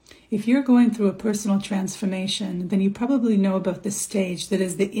If you're going through a personal transformation, then you probably know about the stage that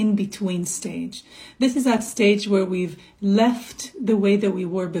is the in-between stage. This is that stage where we've left the way that we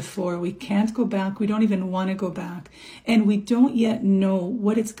were before. We can't go back. We don't even want to go back. And we don't yet know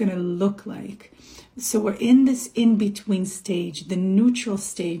what it's going to look like. So we're in this in-between stage, the neutral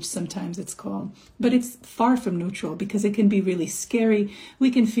stage, sometimes it's called. But it's far from neutral because it can be really scary.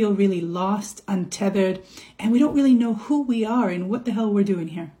 We can feel really lost, untethered, and we don't really know who we are and what the hell we're doing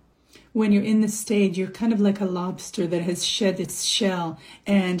here. When you're in this stage, you're kind of like a lobster that has shed its shell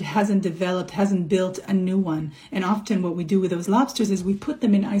and hasn't developed, hasn't built a new one. And often what we do with those lobsters is we put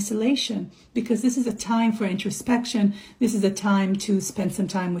them in isolation because this is a time for introspection. This is a time to spend some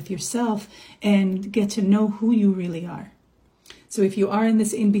time with yourself and get to know who you really are. So if you are in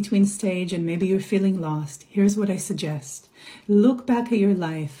this in-between stage and maybe you're feeling lost, here's what I suggest. Look back at your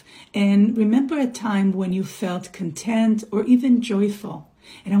life and remember a time when you felt content or even joyful.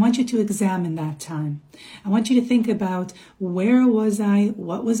 And I want you to examine that time. I want you to think about where was I,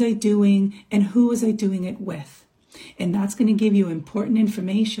 what was I doing, and who was I doing it with. And that's going to give you important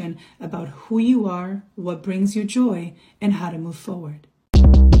information about who you are, what brings you joy, and how to move forward.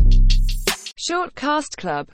 Shortcast Club.